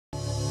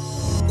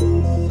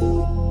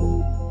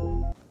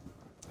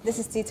This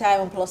is Tea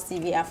Time on Plus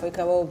TV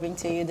Africa, where we'll bring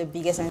to you the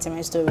biggest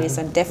entertainment stories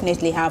and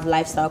definitely have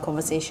lifestyle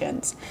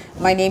conversations.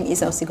 My name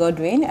is Elsie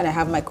Godwin, and I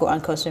have my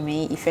co-anchors with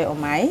me, Ife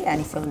Omai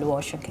and Ife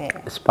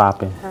Oluwashunke. It's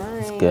popping. Hi.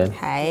 It's good.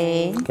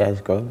 Hi. Guys,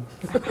 go.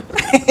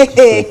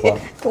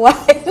 Why?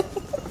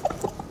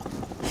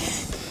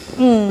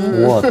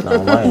 What now?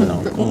 Why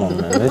now? Come on,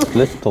 man.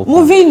 Let's talk.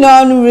 Moving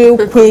on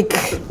real quick.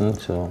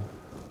 So.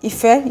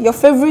 Ife, your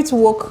favorite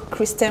woke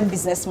Christian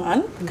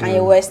businessman,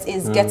 Kanye West,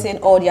 is getting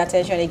all the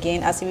attention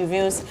again as he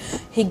reveals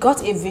he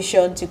got a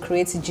vision to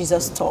create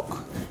Jesus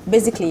Talk.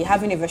 Basically,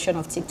 having a version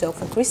of TikTok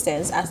for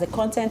Christians, as the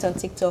content on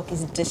TikTok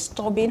is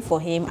disturbing for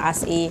him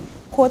as a,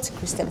 quote,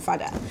 Christian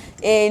father.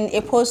 In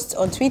a post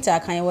on Twitter,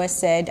 Kanye West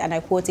said, and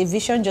I quote, "A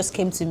vision just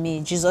came to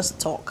me, Jesus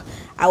Talk.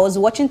 I was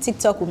watching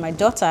TikTok with my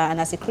daughter, and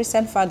as a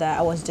Christian father,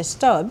 I was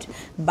disturbed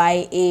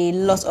by a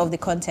lot of the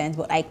content,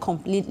 but I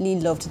completely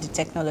loved the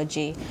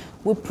technology.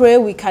 We pray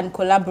we can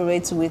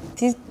collaborate with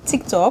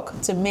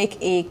TikTok to make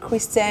a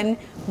Christian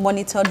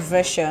monitored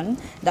version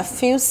that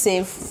feels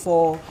safe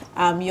for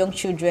young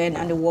children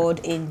and the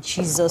world in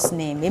Jesus'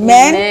 name."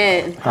 Amen.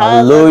 Amen.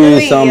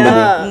 Hallelujah,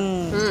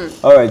 somebody.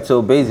 All right,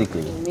 so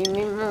basically,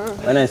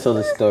 when I saw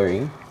the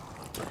story,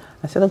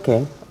 I said,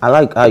 okay, I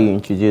like how you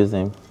introduced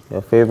him.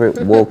 Your favorite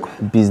woke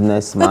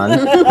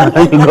businessman.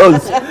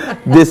 Because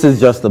this is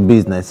just a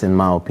business, in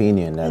my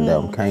opinion, and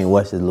Kanye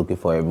West is looking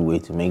for every way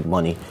to make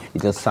money. He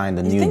just signed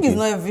a new. You think it's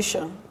not a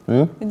vision?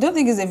 You don't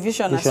think it's a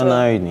vision?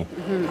 Visionary.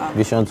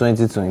 Vision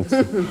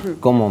 2020.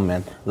 Come on,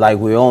 man. Like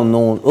we all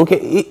know. Okay,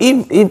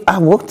 if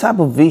what type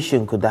of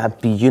vision could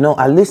that be? You know,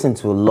 I listened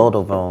to a lot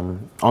of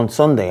on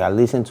Sunday. I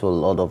listened to a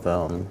lot of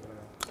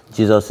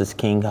Jesus is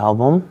King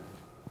album,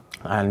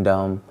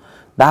 and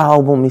that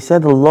album, he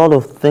said a lot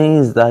of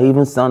things that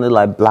even sounded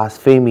like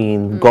blasphemy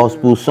in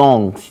gospel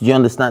songs. You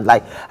understand?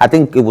 Like, I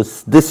think it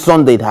was this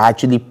Sunday that I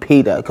actually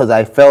paid it because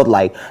I felt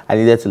like I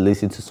needed to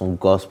listen to some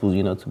gospel,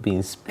 you know, to be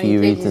in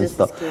spirit and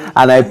stuff.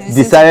 And I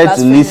decided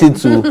to listen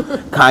to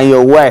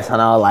Kanye West,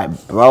 and I was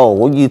like, bro,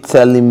 what are you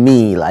telling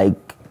me? Like,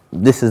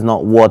 this is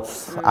not what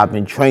I've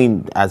been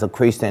trained as a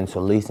Christian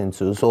to listen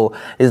to. So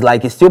it's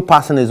like he's still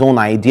passing his own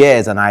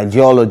ideas and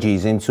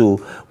ideologies into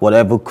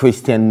whatever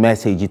Christian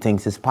message he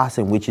thinks is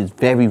passing, which is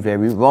very,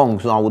 very wrong.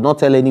 So I would not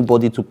tell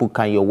anybody to put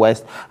Kanye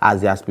West as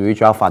their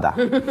spiritual father.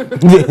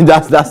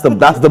 that's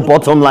the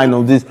bottom line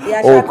of this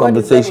whole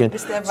conversation.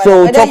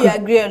 So whether you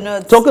agree or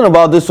not, talking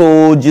about this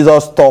whole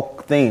Jesus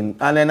Talk thing,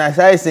 and then I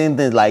started saying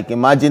things like,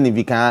 imagine if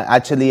you can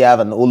actually have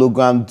an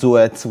hologram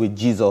duet with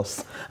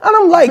Jesus. And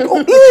I'm like,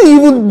 oh,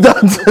 even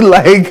that,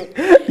 like,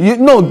 you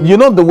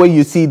know the way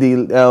you see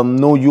the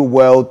Know You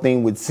Well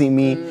thing with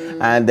Simi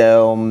and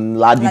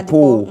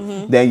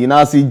Ladipo. Then you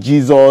now see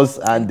Jesus,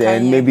 and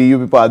then maybe you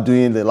people are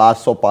doing the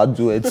Last Supper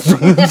duets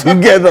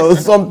together or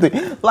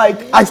something.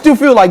 Like, I still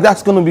feel like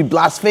that's going to be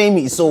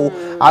blasphemy. So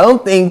I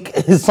don't think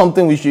it's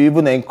something we should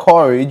even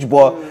encourage.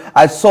 But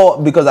I saw,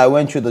 because I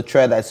went through the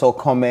thread, I saw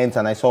comments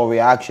and I saw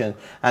reaction,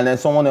 and then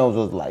someone else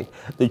was like,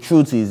 the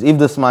truth is, if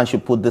this man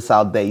should put this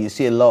out there, you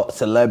see a lot of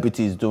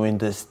celebrities doing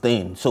this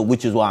thing. So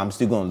which is why I'm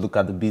still going to look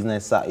at the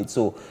business side.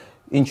 So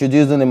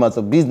introducing him as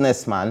a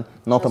businessman,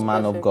 not a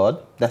man of God,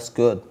 that's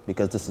good,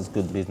 because this is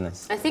good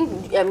business. I think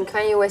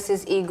Kanye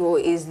West's ego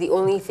is the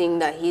only thing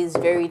that he's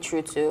very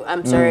true to.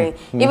 I'm sorry.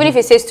 Even if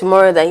he says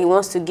tomorrow that he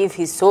wants to give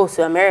his soul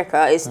to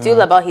America, it's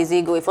still about his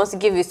ego. If he wants to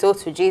give his soul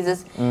to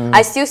Jesus,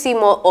 I still see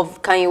more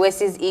of Kanye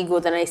West's ego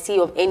than I see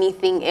of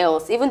anything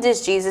else. Even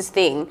this Jesus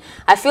thing,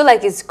 I feel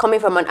like it's coming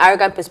from an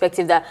arrogant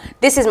perspective that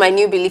this is my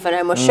new belief and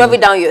I must shove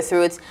it down your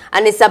throats.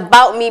 And it's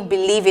about me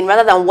believing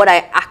rather than what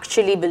I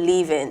actually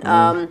believe in.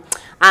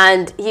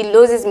 And he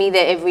loses me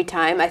there every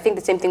time. I think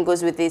the same thing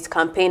goes with his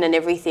campaign and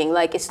everything.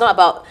 Like, it's not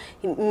about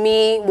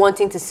me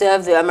wanting to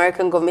serve the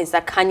American government. It's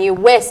that Kanye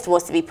West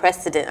wants to be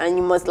president, and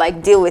you must,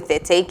 like, deal with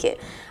it, take it.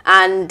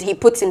 And he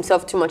puts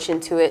himself too much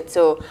into it.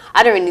 So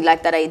I don't really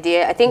like that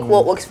idea. I think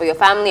what works for your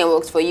family and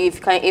works for you,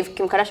 if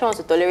Kim Kardashian wants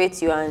to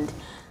tolerate you and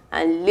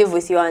live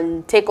with you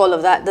and take all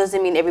of that,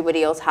 doesn't mean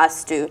everybody else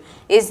has to.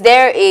 Is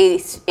there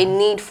a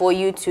need for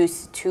you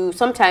to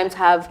sometimes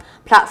have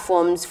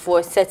platforms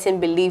for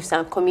certain beliefs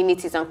and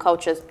communities and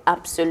cultures?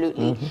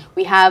 Absolutely.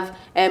 We have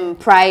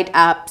pride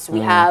apps, we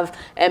have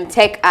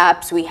tech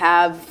apps, we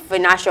have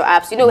financial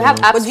apps. You know, we have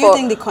apps but do you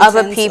think the for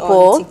other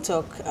people. On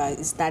TikTok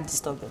is that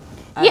disturbing?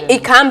 Yeah,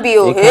 it can be.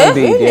 It can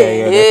be.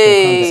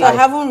 Really? So I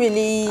haven't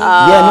really.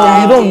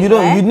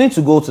 You need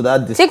to go to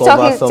that.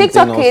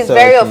 TikTok is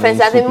very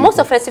offensive. I think the most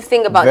offensive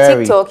thing about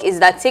TikTok is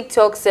that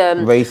TikTok's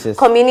racist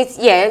community.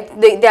 Yeah,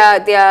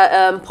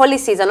 their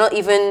policies are not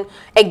even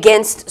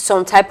against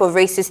some type of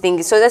racist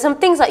thing. So there's some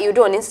things that you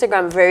do on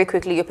Instagram very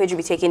quickly, your page will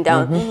be taken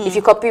down. If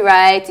you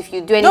copyright, if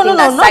you do anything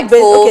that's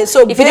sexual, okay,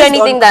 so if you do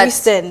anything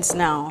that's Christians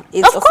now,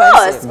 it's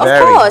offensive. Of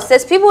course,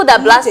 there's people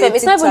that blaspheme.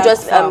 It's not even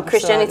just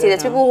Christianity.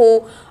 There's people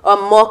who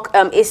mock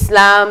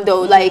Islam.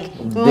 They'll like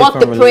mock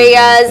the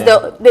prayers.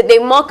 They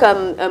mock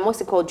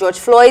what's it called, George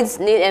Floyd's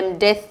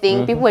death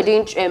thing. People were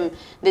doing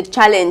the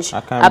challenge,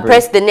 I can't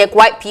press the neck,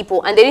 white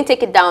people, and they didn't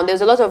take it down.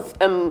 There's a lot of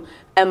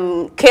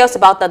chaos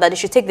about that they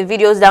should take the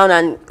videos down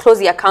and close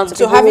the accounts of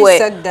So people who having were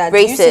said that, do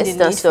you see racist the and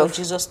need for stuff.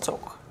 Jesus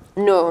talk?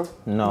 No.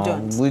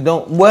 We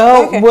don't.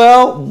 Well, Okay.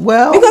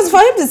 well. Because for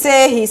him to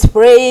say he's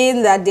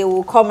praying that they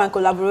will come and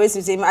collaborate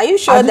with him, are you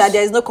sure that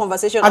there is no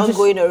conversation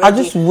ongoing already? I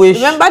just wish.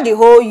 Remember the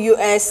whole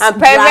US I'm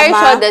very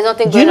drama? sure there's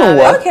nothing Do you going know on.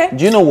 what? Okay.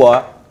 Do you know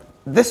what?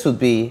 This would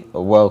be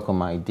a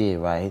welcome idea,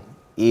 right?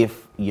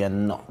 If you're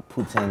not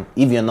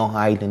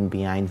hiding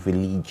behind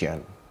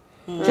religion.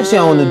 Just say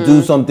I want to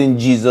do something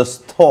Jesus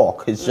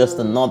talk. It's just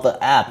another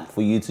app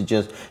for you to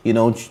just,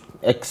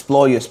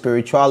 explore your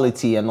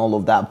spirituality and all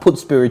of that. Put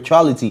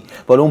spirituality,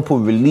 but don't put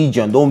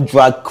religion. Don't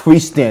drag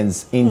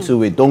Christians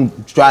into it.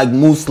 Don't drag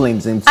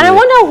Muslims into it. And I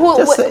wonder who,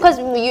 because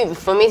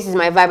for me, this is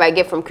my vibe I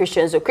get from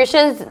Christians. So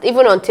Christians,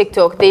 even on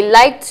TikTok, they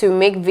like to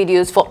make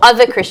videos for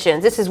other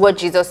Christians. This is what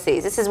Jesus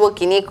says. This is what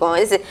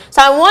Kineko.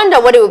 So I wonder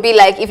what it would be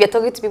like if you're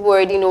talking to people who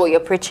already know what you're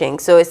preaching.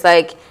 So it's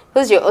like,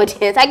 who's your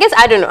audience? I guess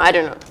I don't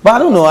know. But I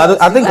don't know.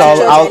 I think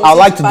I'd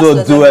like to do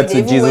a duet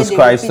to Jesus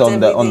Christ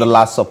on the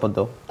Last Supper,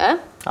 though. Huh?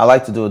 I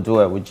like to do a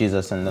duet with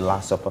Jesus in the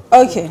Last Supper.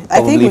 Okay,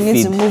 I think we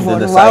need to feed move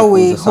the on while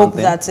we disciples or hope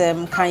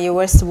something. that Kanye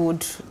West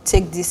would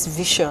take this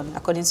vision,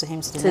 according to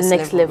him, to the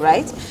next level,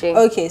 right? Sure.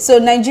 Okay, so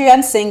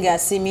Nigerian singer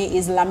Simi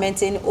is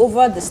lamenting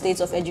over the state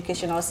of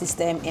educational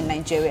system in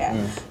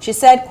Nigeria. She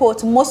said,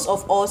 quote, most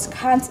of us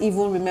can't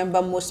even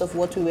remember most of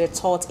what we were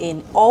taught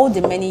in all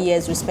the many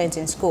years we spent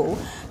in school.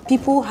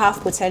 People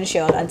have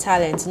potential and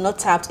talent not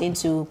tapped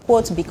into,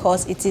 quote,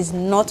 because it is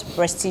not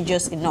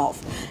prestigious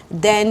enough.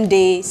 Then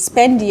they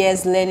spend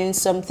years learning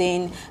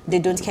something they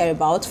don't care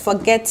about,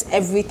 forget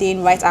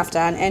everything right after,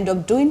 and end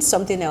up doing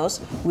something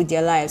else with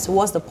their lives.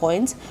 What's the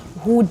point?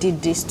 Who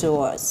did this to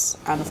us?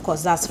 And of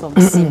course, that's from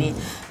Simi.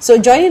 So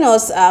joining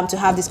us to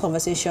have this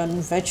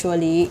conversation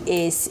virtually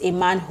is a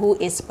man who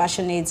is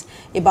passionate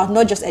about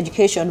not just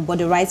education, but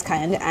the right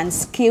kind and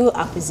skill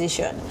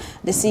acquisition.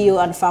 The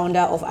CEO and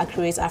founder of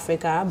Accurate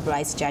Africa,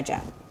 Bright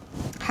Jaja.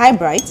 Hi,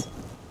 Bright.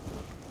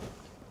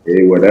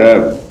 Hey, what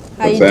up?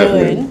 How What's you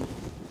happening? doing?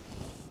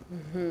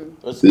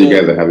 So you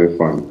guys are having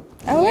fun.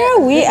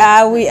 Well, we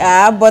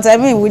are, but I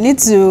mean, we need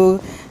to,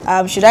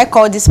 should I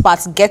call this part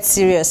get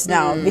serious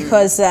now?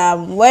 Because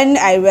when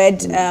I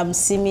read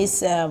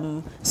Simi's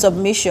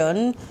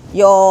submission,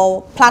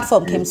 your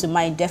platform came to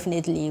mind,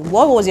 definitely.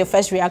 What was your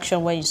first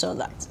reaction when you saw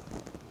that?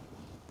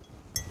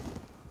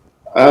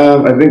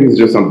 I think it's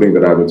just something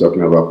that I've been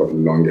talking about for the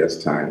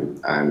longest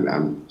time, and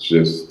I'm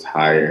just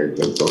tired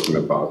of talking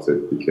about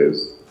it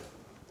because,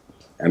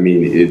 I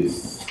mean,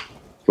 it's,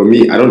 for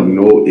me, I don't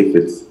know if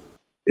it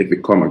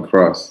come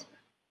across,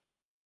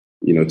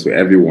 to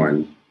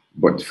everyone,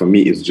 but for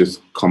me, it's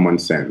just common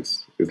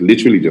sense. It's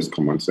literally just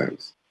common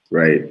sense,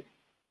 right?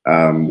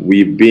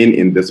 We've been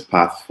in this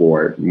path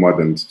for more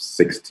than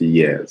 60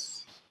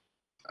 years.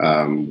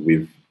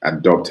 We've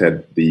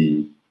adopted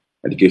the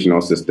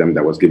educational system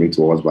that was given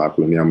to us by our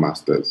colonial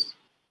masters.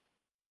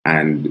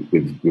 And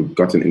we've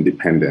gotten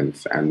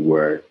independence, and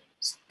we're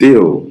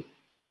still,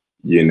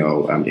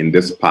 in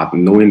this path,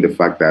 knowing the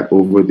fact that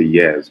over the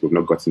years, we've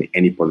not gotten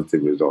any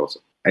positive results.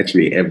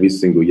 Actually, every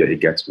single year it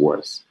gets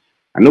worse.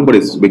 And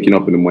nobody's waking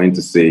up in the morning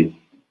to say,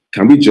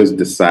 can we just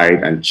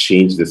decide and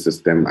change the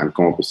system and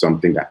come up with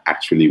something that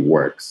actually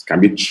works? Can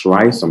we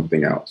try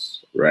something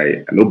else,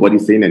 right? And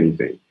nobody's saying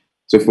anything.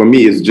 So for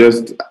me, it's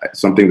just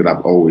something that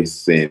I've always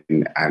seen,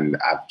 and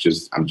I'm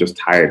just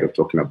tired of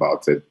talking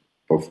about it.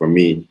 But for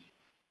me,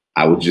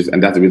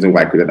 and that's the reason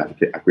why I created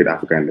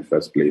Africa in the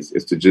first place,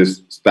 is to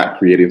just start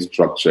creating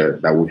structure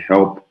that will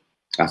help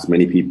as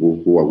many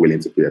people who are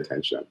willing to pay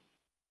attention.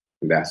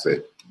 And that's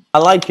it. I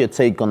like your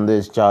take on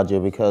this,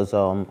 Jaja, because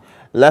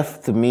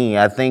left to me,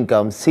 I think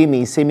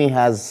Simi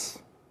has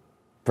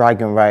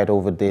bragging right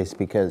over this,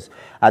 because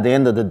at the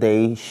end of the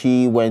day,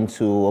 she went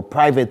to a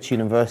private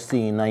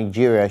university in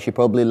Nigeria. She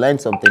probably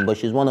learned something, but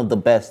she's one of the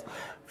best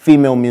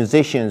female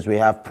musicians we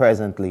have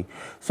presently.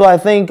 So I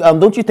think,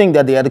 don't you think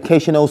that the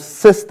educational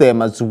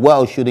system as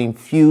well should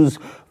infuse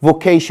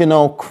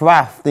vocational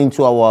craft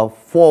into our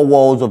four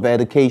walls of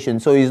education?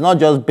 So it's not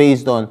just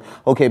based on,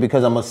 okay,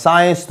 because I'm a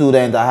science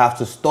student, I have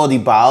to study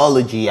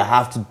biology, I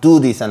have to do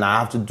this and I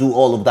have to do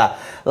all of that.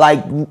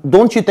 Like,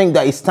 don't you think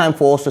that it's time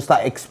for us to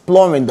start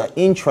exploring the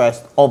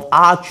interest of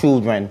our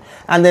children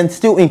and then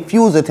still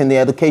infuse it in the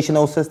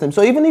educational system?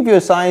 So even if you're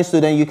a science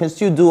student, you can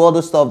still do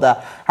other stuff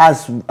that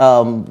has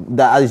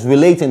that is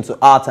relating to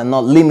art and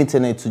not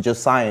limiting it to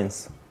just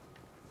science.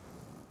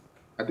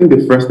 I think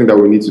the first thing that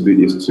we need to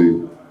do is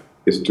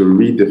to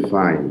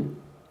redefine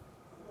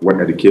what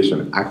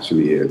education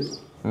actually is.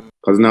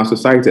 Because in our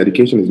society,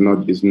 education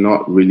is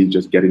not really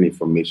just getting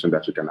information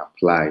that you can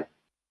apply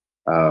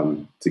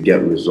to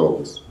get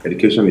results.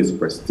 Education is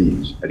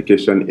prestige.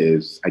 Education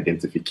is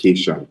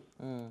identification.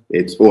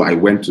 It's, oh, I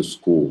went to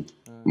school.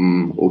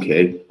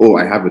 Okay. Oh,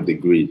 I have a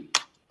degree.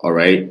 All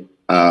right.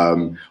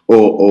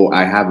 Oh,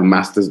 I have a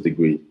master's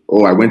degree.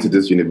 Oh, I went to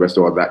this university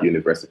or that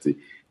university.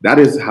 That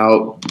is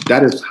how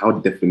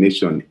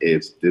definition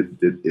is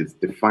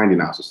defined in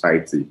our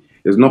society.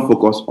 It's not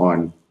focused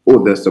on,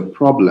 oh, there's a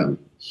problem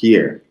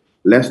here.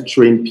 Let's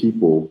train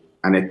people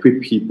and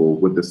equip people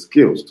with the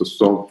skills to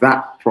solve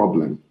that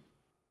problem.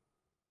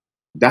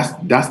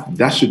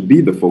 That should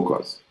be the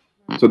focus.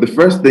 So the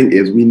first thing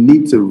is we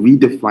need to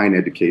redefine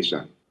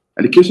education.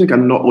 Education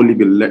can not only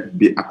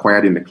be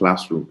acquired in the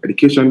classroom.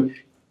 Education,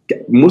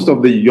 most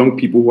of the young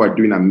people who are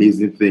doing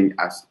amazing things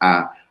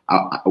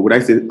would I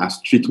say, are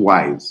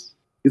streetwise.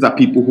 These are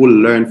people who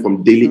learn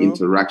from daily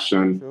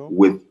interaction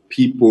with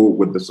people,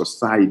 with the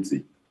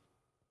society.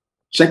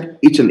 Check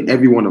each and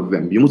every one of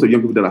them. Most of the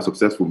young people that are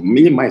successful,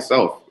 me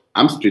myself,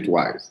 I'm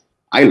streetwise.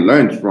 I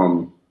learned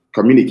from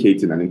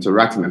communicating and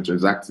interacting and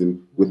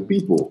transacting with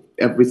people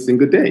every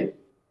single day,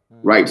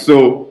 right?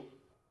 So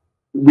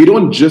we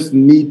don't just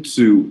need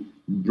to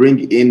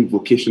bring in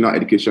vocational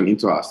education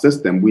into our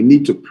system. We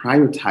need to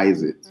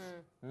prioritize it.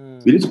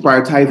 We need to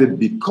prioritize it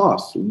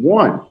because,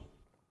 one,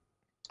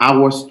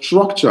 our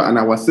structure and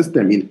our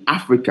system in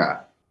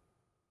Africa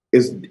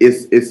is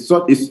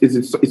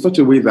such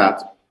a way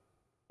that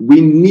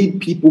we need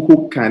people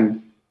who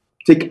can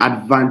take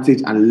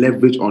advantage and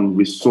leverage on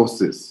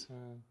resources.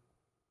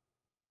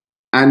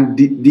 And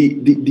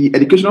the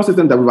educational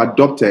system that we've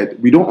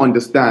adopted, we don't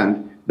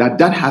understand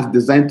that has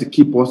designed to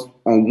keep us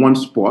on one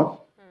spot,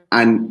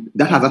 and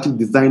that has actually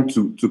designed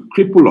to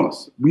cripple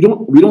us. We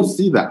don't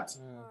see that.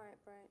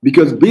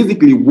 Because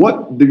basically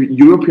what the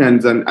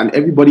Europeans and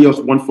everybody else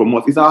want from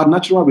us is our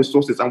natural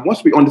resources. And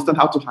once we understand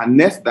how to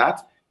harness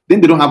that,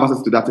 then they don't have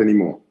access to that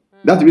anymore.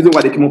 That's the reason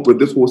why they came up with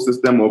this whole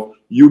system of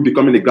you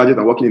becoming a graduate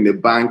and working in a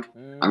bank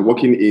and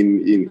working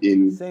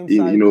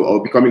in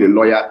or becoming a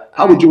lawyer.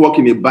 How would you work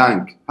in a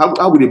bank?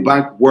 How would a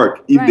bank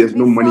work if there's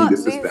no money in the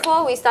system?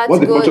 What's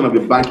the function of a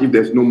bank if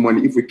there's no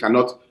money, if we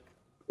cannot,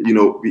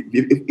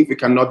 if we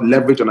cannot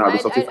leverage on our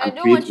resources and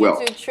create wealth?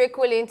 I don't want you to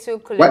trickle into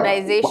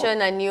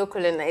colonization and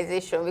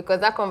neo-colonization,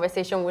 because that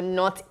conversation will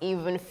not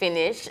even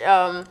finish.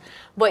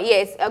 But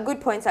yes, a good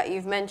point that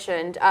you've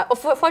mentioned.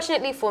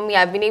 Fortunately for me,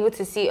 I've been able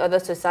to see other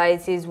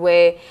societies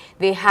where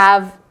they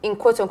have, in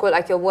quote-unquote,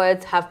 like your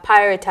words, have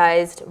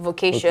prioritized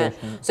vocation.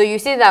 So you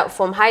see that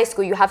from high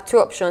school, you have two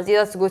options,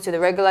 either to go to the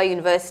regular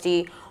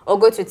university or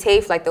go to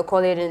TAFE, like they call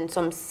it in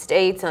some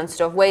states and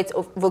stuff, where it's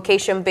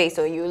vocation-based,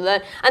 so you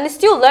learn. And they're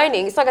still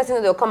learning. It's not like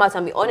they'll come out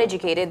and be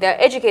uneducated. They're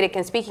educated,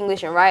 can speak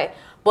English and write,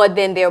 but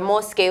then they're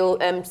more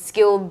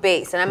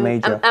skill-based.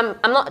 And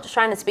I'm not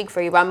trying to speak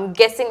for you, but I'm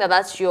guessing that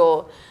that's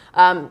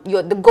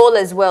the goal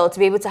as well, to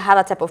be able to have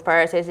that type of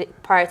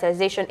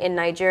prioritization in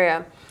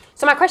Nigeria.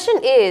 So my question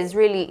is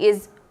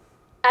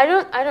I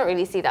don't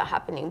really see that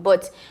happening.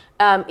 But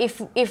if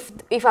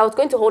I was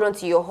going to hold on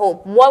to your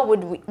hope, what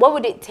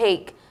would it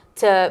take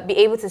to be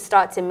able to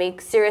start to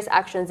make serious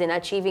actions in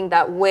achieving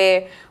that,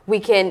 where we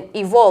can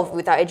evolve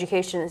with our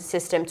education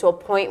system to a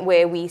point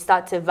where we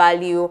start to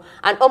value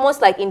and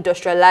almost like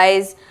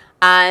industrialize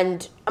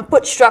and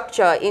put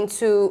structure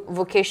into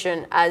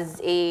vocation as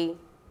a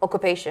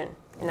occupation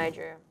in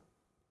Nigeria?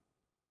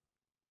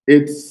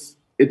 It's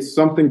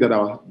something that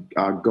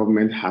our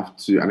government have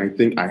to,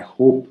 and I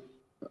hope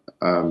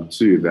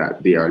too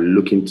that they are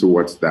looking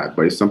towards that,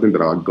 but it's something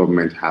that our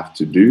government have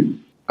to do.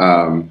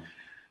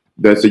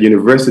 There's a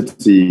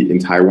university in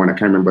Taiwan, I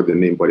can't remember the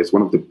name, but it's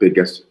one of the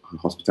biggest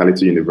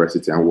hospitality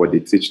universities, and what they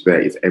teach there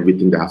is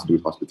everything that has to do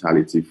with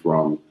hospitality,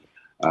 from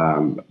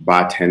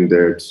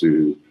bartender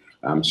to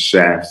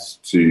chefs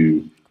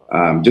to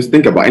just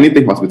think about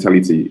anything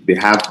hospitality. They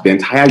have, the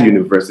entire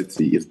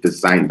university is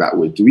designed that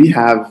way. Do we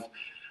have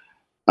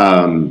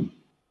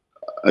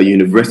a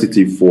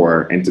university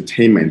for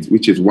entertainment,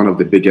 which is one of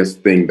the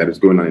biggest things that is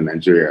going on in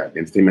Nigeria, the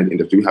entertainment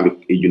industry? Do we have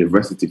a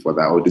university for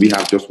that, or do we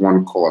have just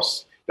one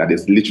course that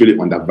is literally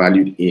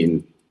undervalued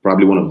in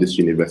probably one of these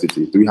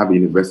universities? Do we have a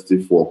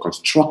university for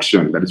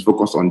construction that is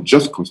focused on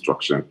just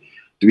construction?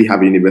 Do we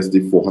have a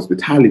university for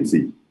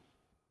hospitality?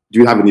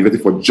 Do we have a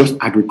university for just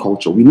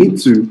agriculture? We need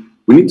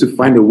to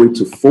find a way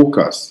to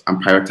focus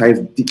and prioritize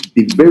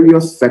the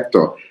various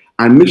sector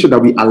and make sure that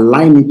we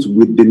align it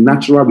with the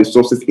natural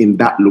resources in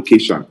that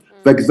location.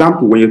 For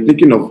example, when you're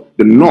thinking of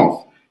the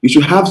North, you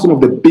should have some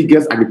of the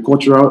biggest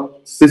agricultural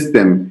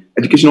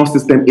educational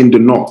system in the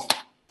North.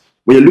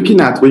 When you're looking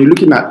at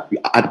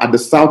the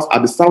south,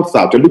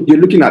 you're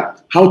looking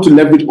at how to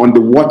leverage on the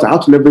water, how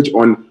to leverage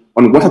on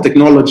water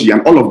technology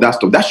and all of that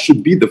stuff. That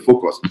should be the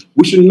focus.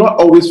 We should not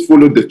always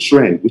follow the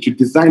trend. We should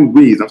design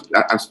ways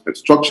and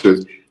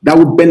structures that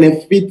would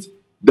benefit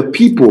the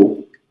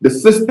people, the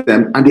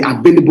system, and the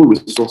available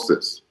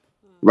resources,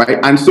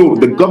 right? And so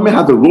the government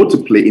has a role to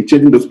play in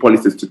changing those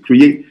policies to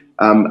create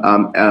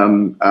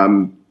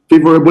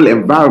favorable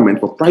environment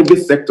for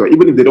private sector,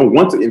 even if they don't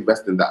want to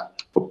invest in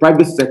that, for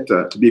private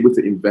sector to be able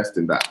to invest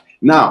in that.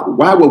 Now,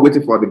 while we're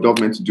waiting for the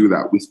government to do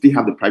that, we still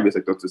have the private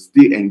sector to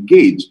still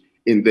engage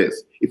in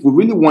this. If we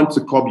really want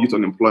to curb youth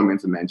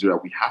unemployment in Nigeria,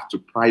 we have to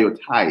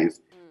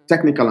prioritize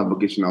technical and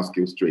vocational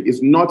skills trade.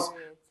 It's not,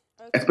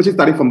 especially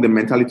starting from the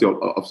mentality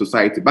of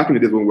society. Back in the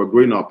days when we were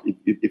growing up,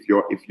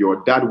 if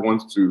your dad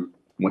wants to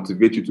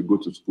motivate you to go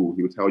to school,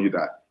 he will tell you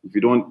that if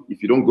you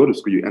don't go to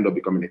school, you end up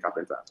becoming a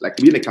carpenter. Like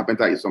being a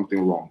carpenter is something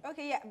wrong.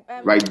 Okay,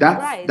 yeah. Right?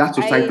 That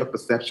societal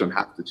perception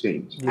has to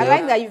change. I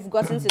like that you've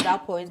gotten to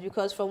that point,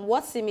 because from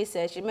what Simi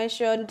said, she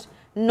mentioned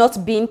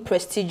not being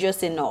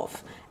prestigious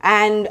enough.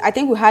 And I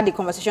think we had the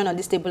conversation on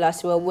this table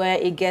as well, where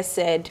it gets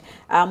said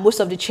most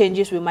of the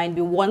changes we might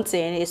be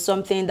wanting is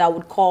something that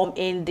would come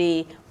in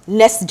the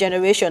next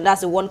generation.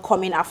 That's the one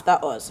coming after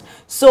us.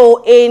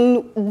 So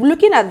in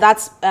looking at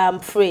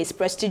that phrase,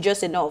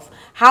 prestigious enough,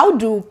 how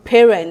do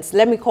parents,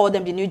 let me call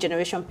them the new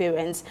generation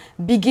parents,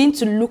 begin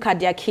to look at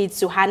their kids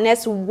to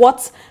harness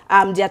what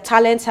their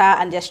talents are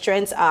and their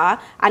strengths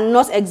are, and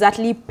not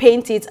exactly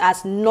paint it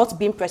as not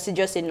being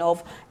prestigious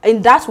enough?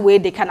 In that way,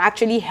 they can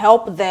actually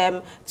help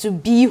them to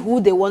be who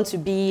they want to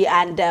be,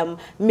 and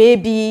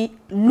maybe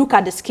look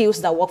at the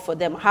skills that work for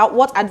them.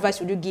 What advice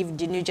would you give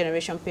the new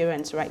generation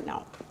parents right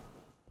now?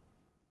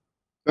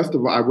 First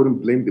of all, I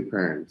wouldn't blame the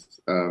parents.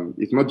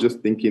 It's not just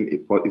thinking.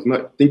 It's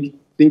not thinking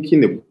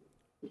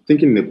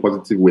in a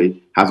positive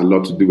way has a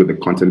lot to do with the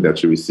content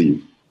that you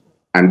receive,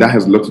 and that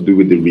has a lot to do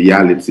with the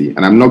reality.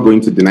 And I'm not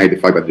going to deny the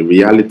fact that the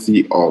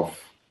reality of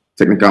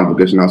technical and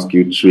vocational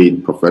skill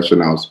trade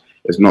professionals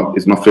is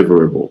not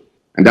favorable,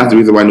 and that's the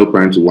reason why no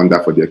parents would want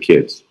that for their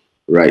kids,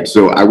 right?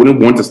 So I wouldn't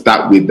want to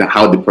start with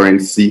how the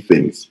parents see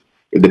things.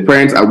 If the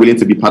parents are willing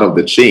to be part of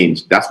the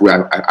change, that's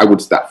where I would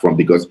start from,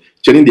 because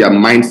changing their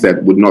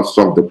mindset would not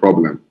solve the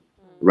problem,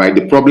 right?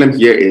 The problem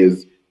here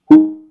is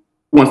who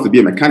wants to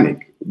be a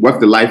mechanic? What's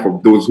the life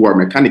of those who are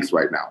mechanics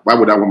right now? Why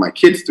would I want my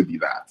kids to be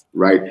that,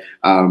 right?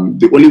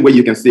 The only way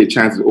you can see a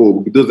chance is,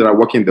 oh, those that are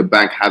working in the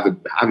bank have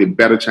a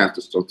better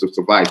chance to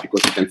survive,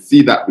 because you can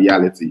see that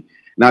reality.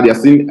 Now they are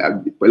seeing,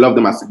 a lot of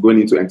them are going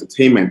into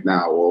entertainment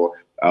now, or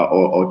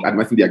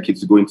advising their kids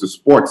to go into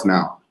sports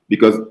now,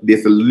 because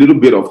there's a little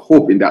bit of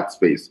hope in that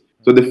space.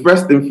 So the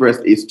first thing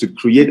first is to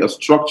create a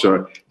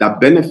structure that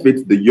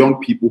benefits the young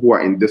people who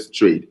are in this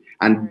trade.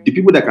 And the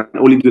people that can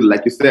only do it,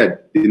 like you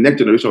said, the next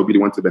generation will be the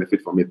one to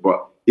benefit from it.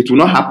 But it will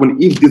not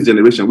happen if this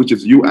generation, which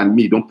is you and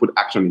me, don't put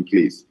action in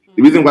place.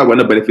 The reason why we're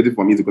not benefiting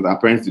from it is because our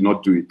parents did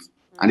not do it.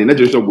 And the next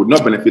generation would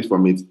not benefit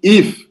from it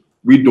if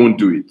we don't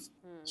do it.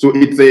 So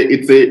it's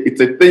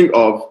a thing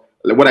of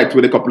like what I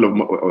told a couple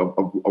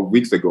of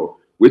weeks ago,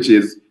 which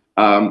is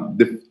a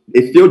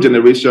failed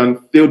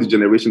the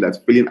generation that's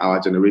failing our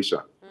generation.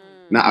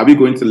 Now, are we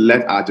going to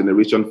let our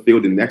generation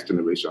fail the next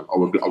generation,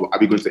 or are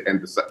we going to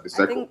end the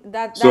cycle? I think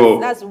that's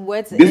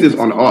this is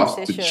on us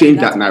to change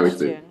that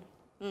narrative.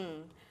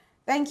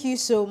 Thank you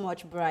so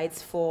much, Bright,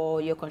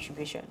 for your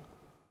contribution.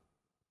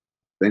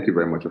 Thank you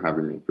very much for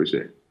having me.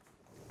 Appreciate it.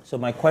 So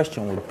my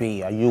question would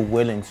be, are you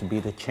willing to be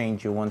the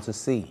change you want to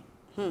see?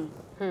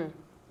 Okay.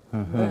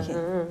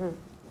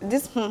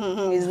 This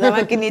is not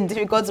making it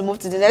difficult to move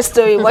to the next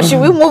story, but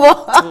should we move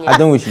on? I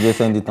think we should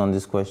just end it on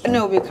this question.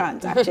 No, we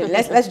can't, actually.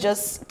 Let's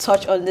just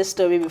touch on this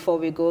story before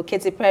we go.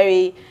 Katy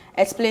Perry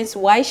explains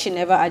why she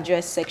never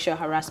addressed sexual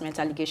harassment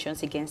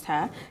allegations against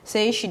her,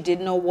 saying she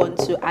did not want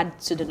to add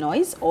to the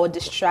noise or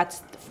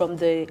distract from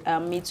the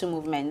Me Too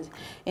movement.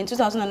 In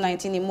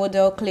 2019, a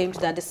model claimed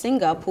that the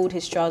singer pulled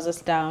his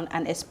trousers down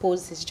and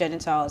exposed his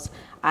genitals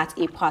at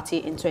a party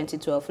in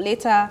 2012.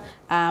 Later,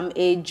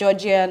 a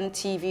Georgian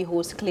TV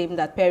host claimed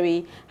that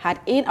Perry had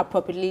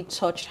inappropriately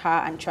touched her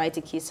and tried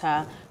to kiss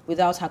her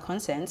without her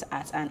consent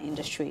at an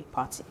industry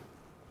party.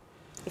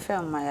 If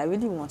I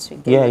really want to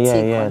get a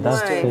take on this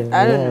story.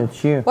 I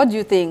don't know. What do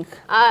you think?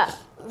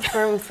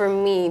 For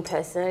me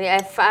personally,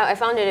 I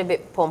found it a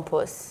bit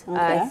pompous. Okay.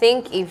 I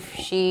think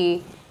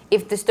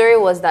if the story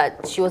was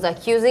that she was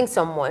accusing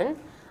someone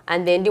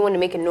and then didn't want to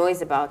make a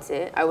noise about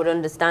it, I would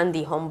understand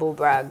the humble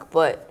brag.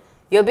 But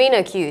you're being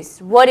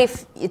accused. What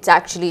if it's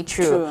actually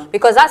true?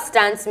 Because that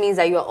stance means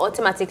that you're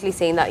automatically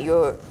saying that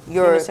you're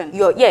innocent.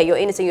 You're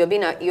innocent.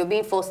 You're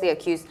being falsely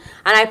accused.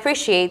 And I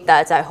appreciate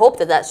that. I hope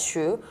that that's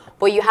true.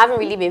 But you haven't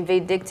really been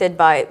vindicated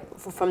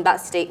from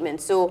that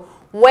statement. So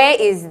where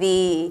is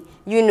the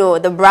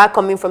brag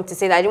coming from to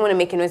say that I didn't want to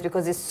make a noise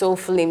because it's so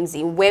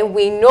flimsy, when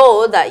we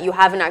know that you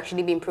haven't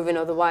actually been proven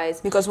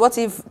otherwise? Because what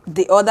if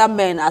the other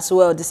men as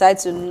well decide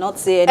to not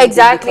say anything?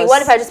 Exactly.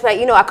 What if I just like,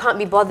 I can't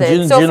be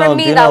bothered? So for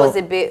me, that was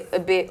a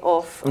bit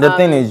off. The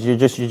thing is, you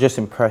just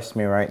impressed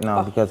me right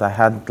now, because I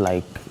had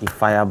like a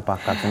fire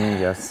back at me.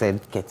 Just said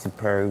Katy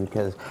Perry,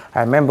 because I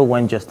remember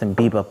when Justin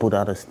Bieber put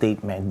out a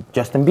statement.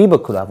 Justin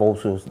Bieber could have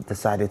also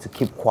decided to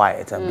keep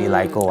quiet and be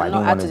like, oh, I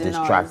don't want to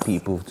distract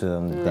people to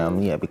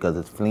them, because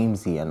it's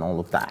flimsy and all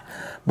of that.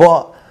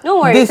 But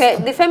don't worry,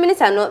 the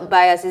feminists are not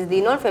biased. It's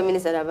the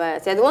non-feminists that are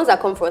biased. They're the ones that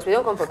come for us. We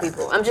don't come for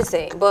people. I'm just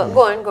saying. But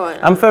go on.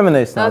 I'm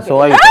feminist now, okay. So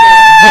why you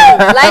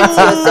lie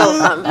to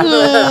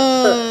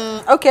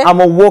yourself. Okay. I'm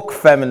a woke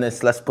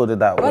feminist. Let's put it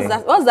that way.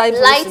 What's that?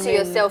 Lie to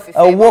yourself.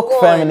 A woke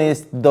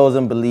feminist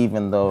doesn't believe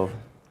in the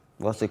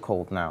what's it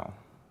called now?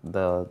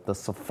 the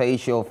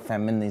superficial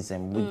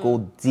feminism. We go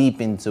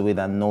deep into it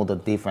and know the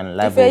different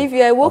levels. If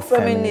you're a woke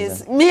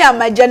feminist, me and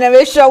my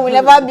generation will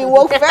never be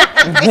woke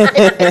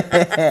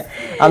feminists.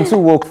 I'm too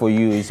woke for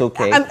you. It's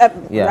okay.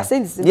 We're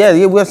saying the same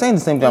yeah, we're saying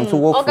the same thing. I'm too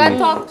woke for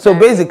you. So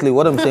basically,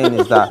 what I'm saying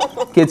is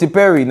that Katy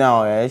Perry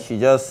now, she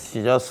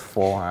just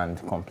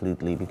forehand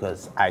completely,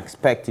 because I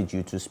expected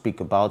you to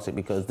speak about it,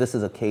 because this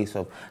is a case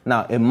of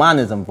now a man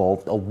is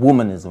involved, a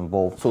woman is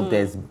involved, so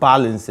there's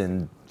balance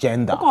in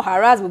gender. Don't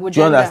harass me with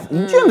gender.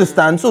 Do you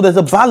understand? So there's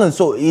a balance.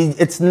 So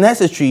it's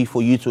necessary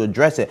for you to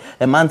address it.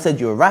 A man said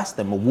you harassed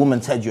them. A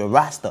woman said you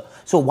harassed her.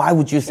 So why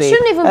would you say? It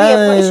shouldn't even be,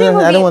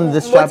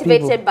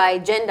 motivated people by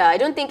gender. I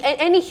don't think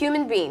any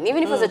human being,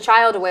 even if it was a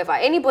child or whatever,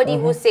 anybody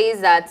who says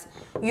that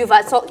you've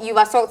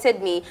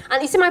assaulted me.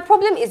 And you see, my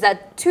problem is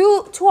that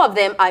two of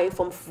them are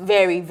from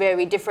very,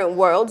 very different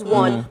worlds.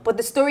 One, but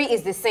the story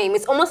is the same.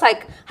 It's almost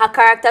like her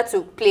character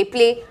to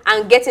play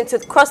and get into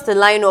cross the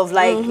line of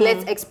like,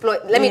 let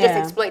me just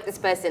exploit this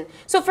person.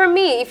 So for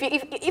me, even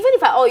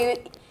if I owe you,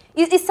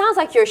 it sounds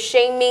like you're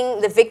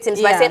shaming the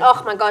victims by saying,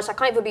 oh my gosh, I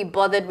can't even be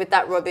bothered with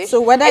that rubbish.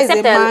 So whether it's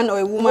a man or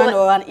a woman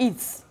or an it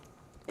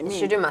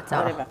shouldn't matter.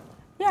 Whatever.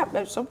 Yeah,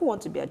 but some people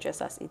want to be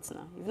addressed as it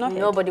now. You've not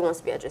Nobody wants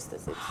to be addressed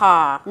as it.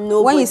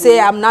 Nobody. When you say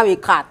I'm now a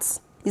cat,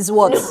 is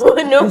what?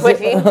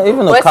 Nobody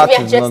even a cat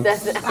is not.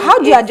 How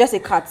do you address a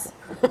cat?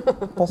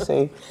 Per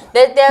se.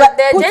 There are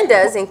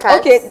genders in cats.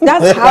 Okay,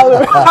 that's how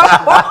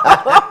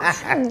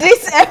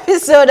this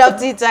episode of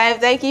Tea Time.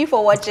 Thank you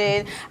for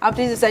watching. And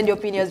please send your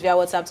opinions via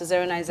WhatsApp to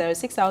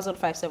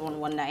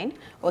 09060005719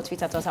 or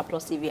tweet at us at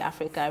Plus TV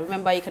Africa.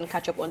 Remember, you can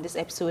catch up on this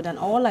episode and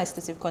all our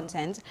exclusive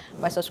content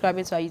by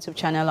subscribing to our YouTube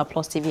channel at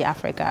Plus TV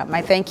Africa.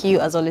 My thank you,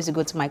 as always, to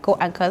go to my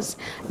co-anchors,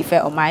 Ife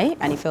Omai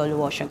and Ife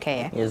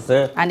Oluwashonke. Yes,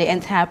 sir. And the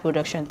entire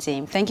production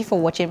team. Thank you for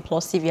watching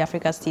Plus TV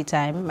Africa's Tea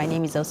Time. My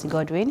name is Elsie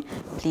Godwin.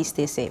 Please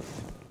stay safe.